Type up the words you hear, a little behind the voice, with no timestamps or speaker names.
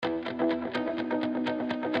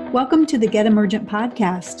Welcome to the Get Emergent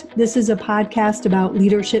podcast. This is a podcast about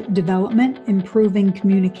leadership development, improving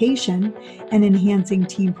communication, and enhancing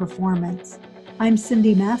team performance. I'm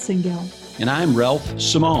Cindy Massengill. And I'm Ralph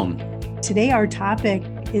Simone. Today our topic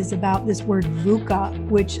is about this word VUCA,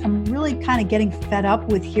 which I'm really kind of getting fed up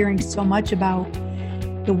with hearing so much about.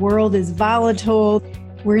 The world is volatile.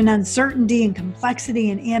 We're in uncertainty and complexity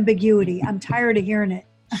and ambiguity. I'm tired of hearing it.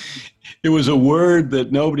 It was a word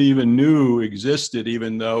that nobody even knew existed,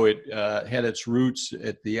 even though it had its roots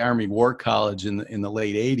at the Army War College in the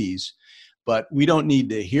late 80s. But we don't need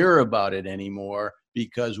to hear about it anymore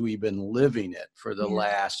because we've been living it for the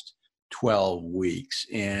last 12 weeks.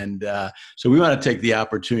 And so we want to take the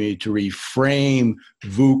opportunity to reframe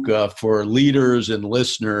VUCA for leaders and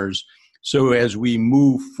listeners. So as we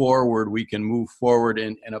move forward, we can move forward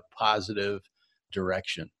in a positive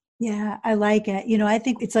direction. Yeah, I like it. I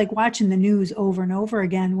think it's like watching the news over and over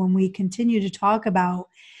again when we continue to talk about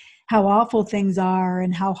how awful things are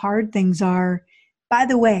and how hard things are. By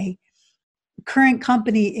the way, current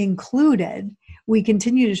company included, we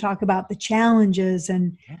continue to talk about the challenges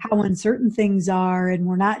and how uncertain things are, and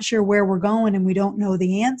we're not sure where we're going and we don't know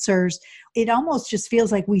the answers. It almost just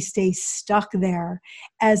feels like we stay stuck there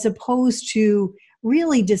as opposed to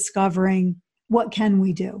really discovering what can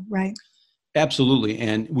we do, right? Absolutely.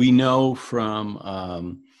 And we know from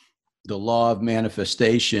the law of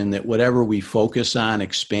manifestation that whatever we focus on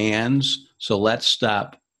expands. So let's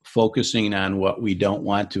stop focusing on what we don't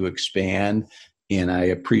want to expand. And I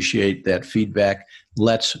appreciate that feedback.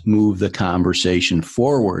 Let's move the conversation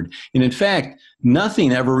forward. And in fact,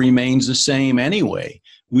 nothing ever remains the same anyway.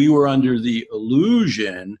 We were under the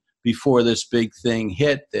illusion before this big thing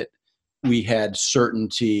hit that we had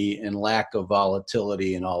certainty and lack of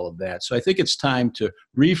volatility and all of that. So I think it's time to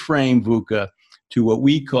reframe VUCA to what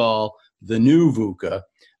we call the new VUCA.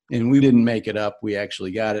 And we didn't make it up. We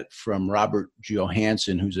actually got it from Robert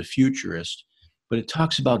Johansson, who's a futurist. But it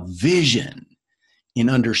talks about vision, in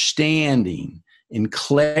understanding, in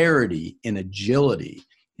clarity, in agility.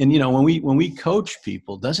 And when we coach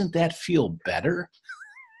people, doesn't that feel better?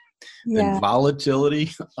 Than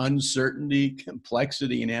volatility, uncertainty,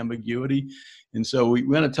 complexity, and ambiguity. And so we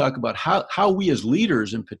want to talk about how we as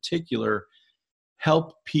leaders in particular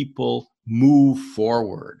help people move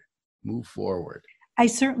forward. I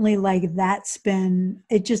certainly like that spin.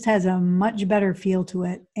 It just has a much better feel to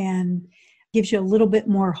it and gives you a little bit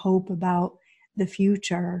more hope about the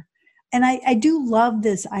future. And I do love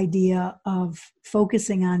this idea of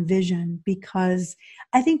focusing on vision because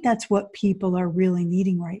I think that's what people are really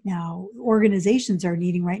needing right now. Organizations are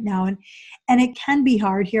needing right now. And it can be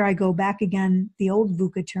hard. Here I go back again, the old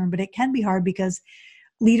VUCA term, but it can be hard because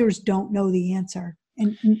leaders don't know the answer.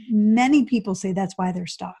 And many people say that's why they're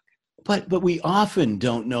stuck. But we often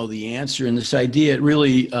don't know the answer. And this idea, it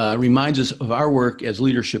really reminds us of our work as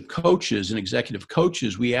leadership coaches and executive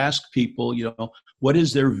coaches. We ask people, what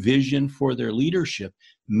is their vision for their leadership?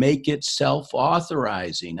 Make it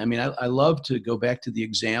self-authorizing. I mean, I love to go back to the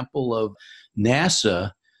example of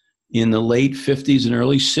NASA in the late 50s and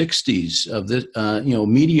early 60s of this,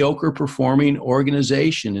 mediocre performing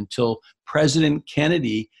organization until President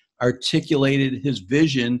Kennedy articulated his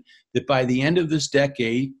vision that by the end of this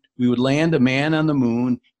decade, we would land a man on the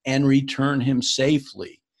moon and return him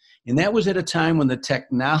safely. And that was at a time when the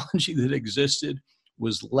technology that existed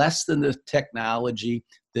was less than the technology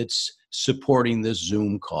that's supporting this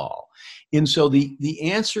Zoom call. And so the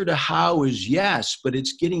answer to how is yes, but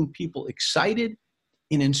it's getting people excited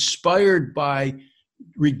and inspired by,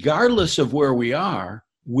 regardless of where we are,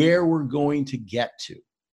 where we're going to get to.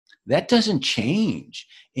 That doesn't change.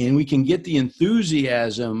 And we can get the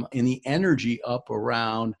enthusiasm and the energy up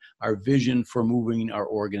around our vision for moving our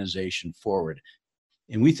organization forward.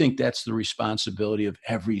 And we think that's the responsibility of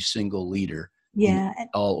every single leader in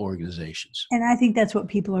all organizations. And I think that's what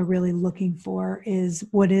people are really looking for is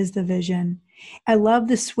what is the vision? I love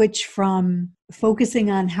the switch from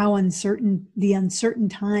focusing on how the uncertain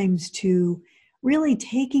times to really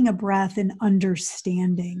taking a breath and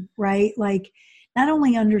understanding, right? Like, not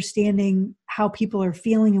only understanding how people are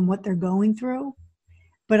feeling and what they're going through,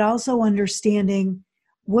 but also understanding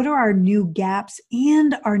what are our new gaps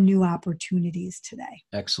and our new opportunities today.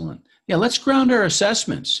 Excellent. Yeah, let's ground our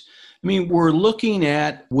assessments. I mean, we're looking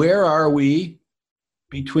at where are we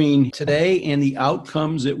between today and the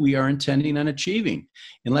outcomes that we are intending on achieving.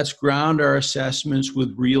 And let's ground our assessments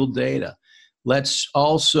with real data. Let's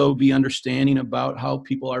also be understanding about how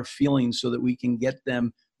people are feeling so that we can get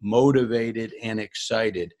them motivated and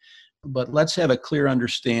excited. But let's have a clear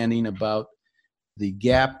understanding about the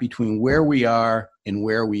gap between where we are and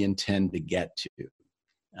where we intend to get to.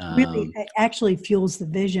 Really, it actually fuels the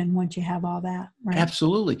vision once you have all that, right?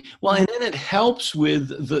 Absolutely. Well, and then it helps with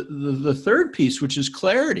the third piece, which is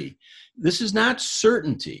clarity. This is not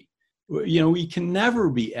certainty. We can never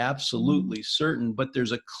be absolutely certain, but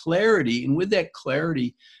there's a clarity, and with that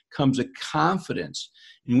clarity comes a confidence.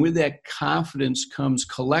 And with that confidence comes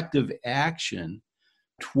collective action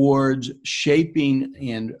towards shaping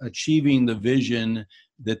and achieving the vision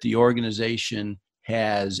that the organization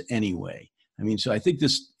has anyway. So I think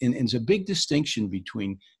this, and it's a big distinction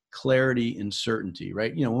between clarity and certainty,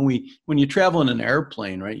 right? When you travel in an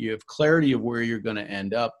airplane, right, you have clarity of where you're going to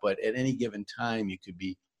end up, but at any given time, you could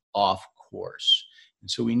be off course.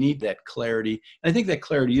 And so we need that clarity. And I think that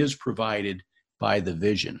clarity is provided by the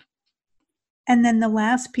vision. And then the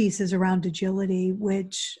last piece is around agility,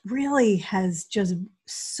 which really has just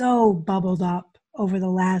so bubbled up over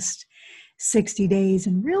the last 60 days,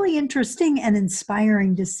 and really interesting and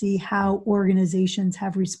inspiring to see how organizations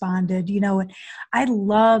have responded. And I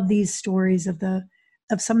love these stories of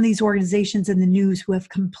some of these organizations in the news who have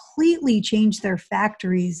completely changed their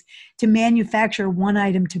factories to manufacture one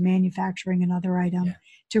item to manufacturing another item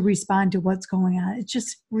to respond to what's going on. It's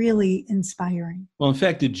just really inspiring. Well, in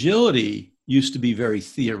fact, agility used to be very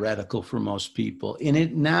theoretical for most people, and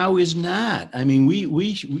it now is not.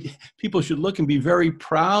 We people should look and be very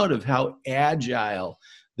proud of how agile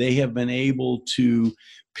they have been able to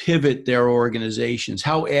pivot their organizations,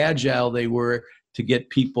 how agile they were to get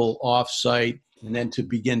people off-site and then to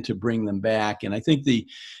begin to bring them back. And I think the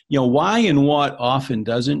why and what often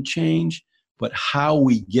doesn't change, but how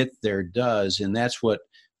we get there does. And that's what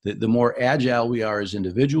the more agile we are as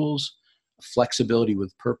individuals, flexibility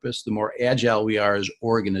with purpose, the more agile we are as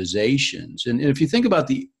organizations. And if you think about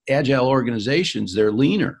the agile organizations, they're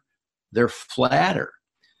leaner, they're flatter,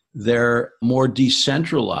 they're more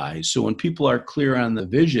decentralized. So when people are clear on the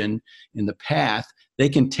vision and the path, they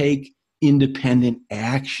can take independent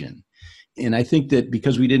action. And I think that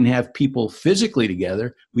because we didn't have people physically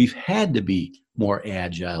together, we've had to be more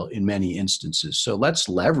agile in many instances. So let's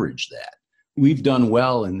leverage that. We've done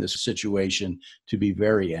well in this situation to be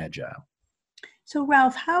very agile. So,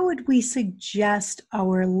 Ralph, how would we suggest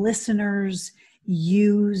our listeners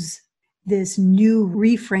use this new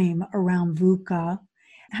reframe around VUCA?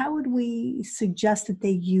 How would we suggest that they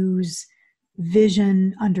use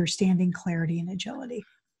vision, understanding, clarity, and agility?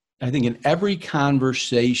 I think in every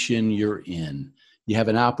conversation you're in, you have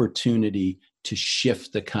an opportunity to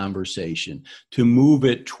shift the conversation, to move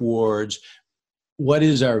it towards what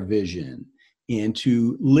is our vision, and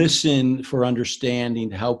to listen for understanding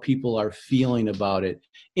to how people are feeling about it.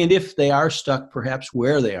 And if they are stuck, perhaps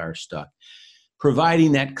where they are stuck.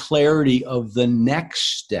 Providing that clarity of the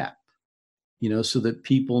next step, so that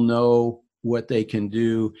people know what they can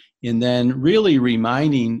do. And then really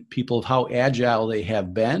reminding people of how agile they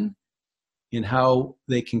have been and how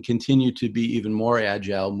they can continue to be even more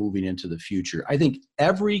agile moving into the future. I think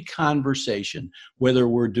every conversation, whether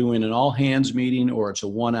we're doing an all-hands meeting or it's a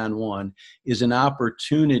one-on-one, is an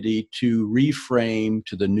opportunity to reframe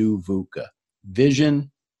to the new VUCA: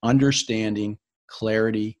 vision, understanding,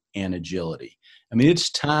 clarity, and agility. It's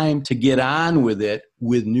time to get on with it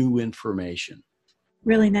with new information.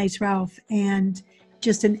 Really nice, Ralph. And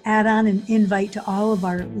just an add-on and invite to all of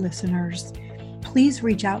our listeners, please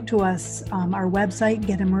reach out to us, our website,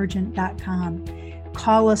 getemergent.com.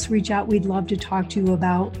 Call us, reach out. We'd love to talk to you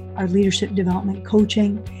about our leadership development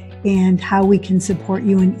coaching and how we can support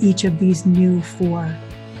you in each of these new 4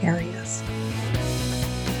 areas.